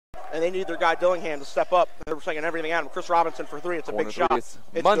and they need their guy Dillingham to step up. They're slinging everything at him. Chris Robinson for three. It's a big shot. It's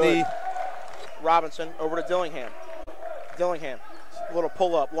Monday. Good. Robinson over to Dillingham. Dillingham, a little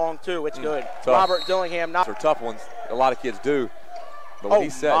pull-up, long two. It's good. Tough. Robert Dillingham. Those are tough ones. A lot of kids do. But when he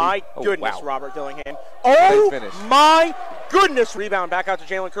said, my goodness, wow. Robert Dillingham. Oh, my goodness. Rebound back out to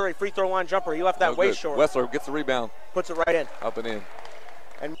Jalen Curry. Free throw line jumper. He left that way short. Wessler gets the rebound. Puts it right in. Up and in.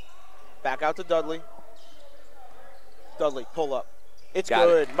 And back out to Dudley. Dudley, pull up. It's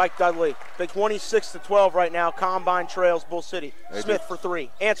good. Mike Dudley. Big 26-12 right now. Combine trails Bull City. Smith for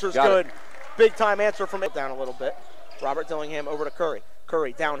three. Answer's good. Big time answer from it. Down a little bit. Robert Dillingham over to Curry.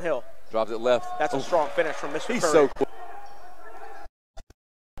 Curry downhill. Drops it left. That's a strong finish from Mr. Curry. He's so cool.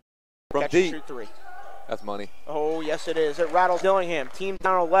 From Catch deep. Shoot three. That's money. Oh, yes, it is. It rattles Dillingham. Team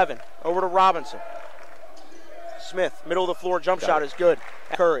down 11. Over to Robinson. Smith, middle of the floor jump shot is good.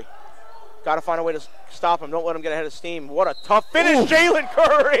 Curry. Got to find a way to stop him. Don't let him get ahead of steam. What a tough finish, Jalen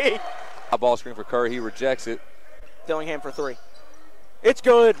Curry. A ball screen for Curry. He rejects it. Dillingham for three. It's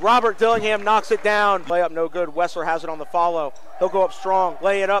good. Robert Dillingham knocks it down. Layup no good. Wessler has it on the follow. He'll go up strong.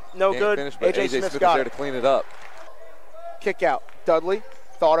 Lay it up. No good. Finish, AJ Smith got there to clean it up. Kick out. Dudley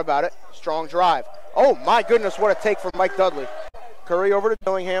thought about it. Strong drive. Oh, my goodness, what a take from Mike Dudley. Curry over to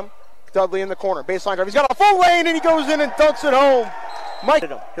Dillingham. Dudley in the corner. Baseline drive. He's got a full lane, and he goes in and dunks it home. Mike.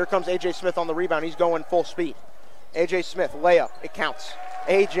 Here comes A.J. Smith on the rebound. He's going full speed. A.J. Smith, layup. It counts.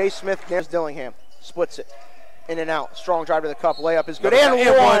 A.J. Smith gives Dillingham. Splits it. In and out. Strong drive to the cup. Layup is good.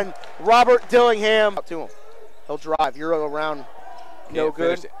 And one. Robert Dillingham. Up to him. He'll drive. Euro around. No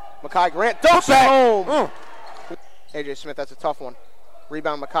good. Makai Grant dunks it home. A.J. Smith, that's a tough one.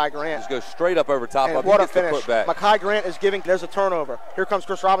 Rebound, Makai Grant. Just goes straight up over top. And what a finish. Makai Grant is giving. There's a turnover. Here comes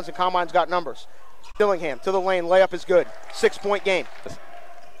Chris Robinson. Combine's got numbers. Dillingham to the lane. Layup is good. 6-point game.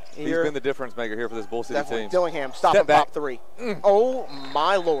 He's been the difference maker here for this Bull City team. Dillingham, stop and pop three. Oh,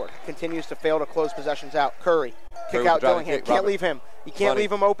 my Lord. Continues to fail to close possessions out. Curry. Kick out Dillingham. Can't leave him. You can't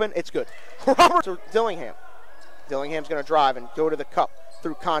leave him open. It's good. Robert to Dillingham. Dillingham's going to drive and go to the cup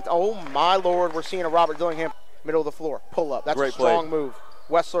through contact. Oh, my Lord. We're seeing a Robert Dillingham. Middle of the floor. Pull up. That's a strong move.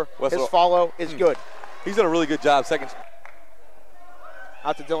 Wessler, his follow is good. He's done a really good job. Second.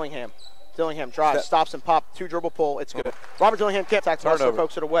 Out to Dillingham. Dillingham drives, stops and pop. Two dribble pull. It's good. Robert Dillingham can't attack. Wessler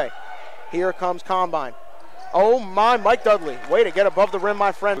pokes it away. Here comes Combine. Oh, my. Mike Dudley. Way to get above the rim,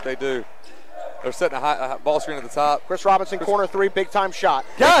 my friend. What they do. They're setting a high ball screen at the top. Chris Robinson, corner three, big time shot.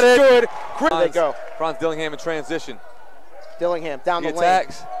 Got it. Good. There they go. Franz Dillingham in transition. Dillingham down the lane.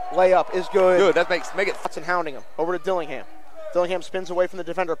 Attacks. Layup is good. Good. That make it. Watson hounding him. Over to Dillingham. Dillingham spins away from the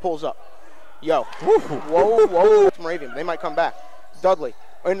defender, pulls up. Yo. Whoa. Moravian. They might come back. Dudley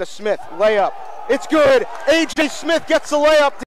into Smith. Layup. It's good. A.J. Smith gets the layup.